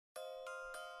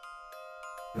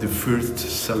The first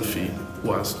selfie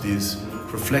was this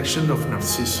reflection of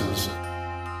Narcissus.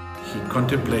 He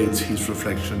contemplates his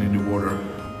reflection in the water,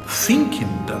 thinking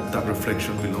that that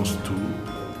reflection belongs to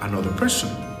another person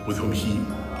with whom he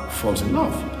falls in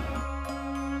love.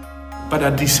 But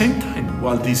at the same time,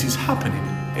 while this is happening,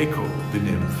 Echo, the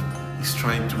nymph, is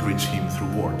trying to reach him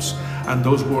through words. And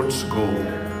those words go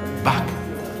back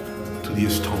to the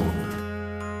stone.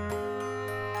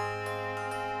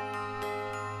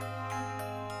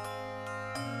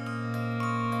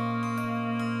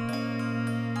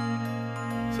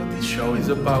 So this show is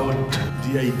about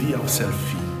the idea of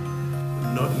selfie,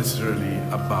 not necessarily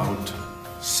about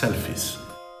selfies.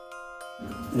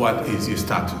 What is the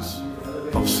status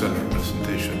of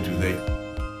self-representation today?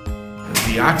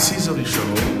 The axis of the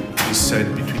show is set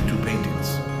between two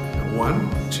paintings. One,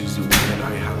 which is the one that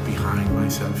I have behind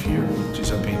myself here, which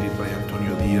is a painting by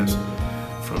Antonio Diaz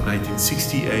from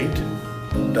 1968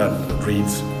 that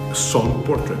reads Sun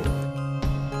Portrait.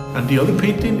 And the other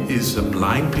painting is a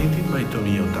blind painting by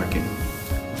Tomie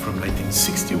from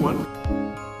 1961.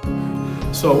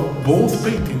 So both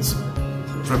paintings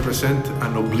represent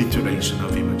an obliteration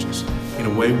of images. In a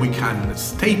way, we can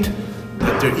state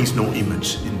that there is no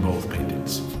image in both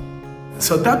paintings.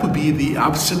 So that would be the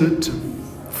absolute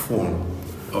form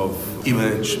of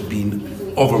image being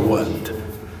overwhelmed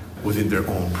within their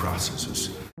own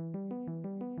processes.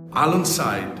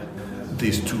 Alongside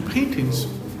these two paintings,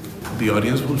 the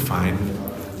audience will find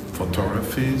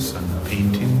photographies and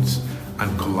paintings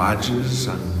and collages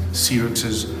and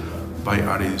xeroxes by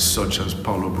artists such as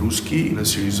Paolo Bruschi in a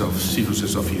series of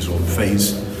xeroxes of his own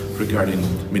face regarding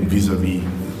vis-a-vis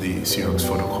the Xerox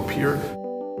photocopier.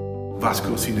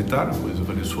 Vasco Cinetar, who is a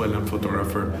Venezuelan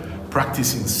photographer,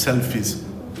 practicing selfies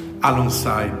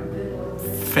alongside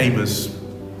famous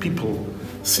people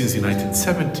since the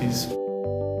 1970s.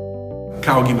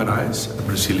 Cao Guimarães, a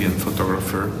Brazilian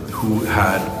photographer who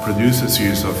had produced a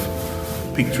series of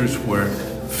pictures where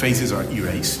faces are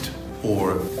erased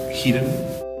or hidden.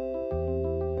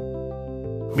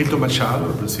 Milton Machado,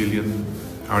 a Brazilian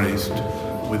artist,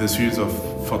 with a series of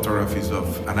photographies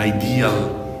of an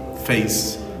ideal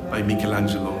face by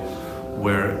Michelangelo,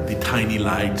 where the tiny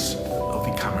lights of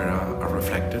the camera are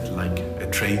reflected like a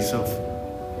trace of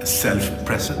a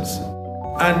self-presence.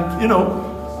 And,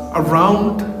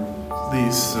 around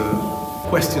these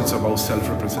questions about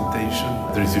self-representation,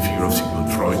 there is the figure of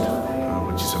Sigmund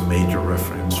Freud, which is a major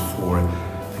reference for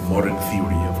the modern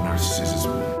theory of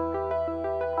narcissism.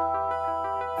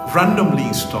 Randomly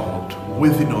installed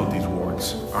within all these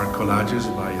works are collages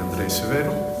by André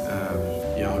Severo,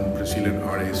 a young Brazilian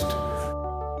artist.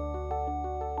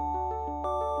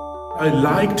 I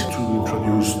liked to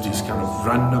introduce this kind of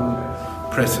random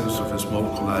presence of small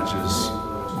collages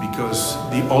because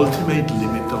the ultimate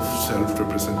limit of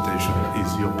self-representation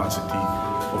is the opacity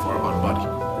of our own body.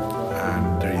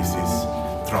 And there is this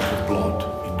drop of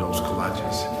blood in those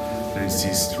collages. There is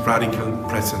this radical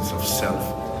presence of self,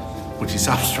 which is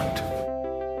abstract.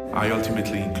 I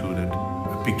ultimately included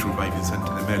a picture by Vicente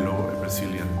de Mello, a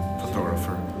Brazilian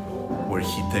photographer, where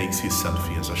he takes his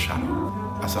selfie as a shadow,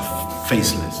 as a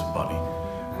faceless body,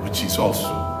 which is also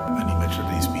an image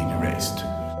that is being erased.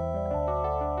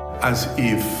 As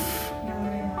if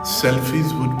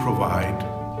selfies would provide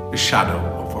a shadow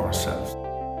of ourselves.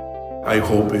 I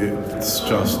hope it's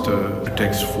just a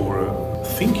text for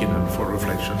thinking and for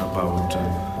reflection about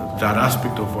that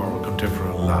aspect of our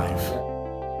contemporary life,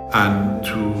 and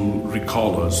to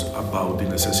recall us about the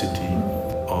necessity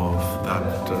of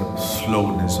that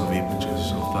slowness of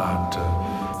images, of that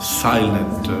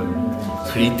silent,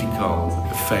 critical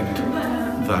effect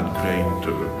that great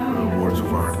works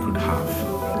of art could have.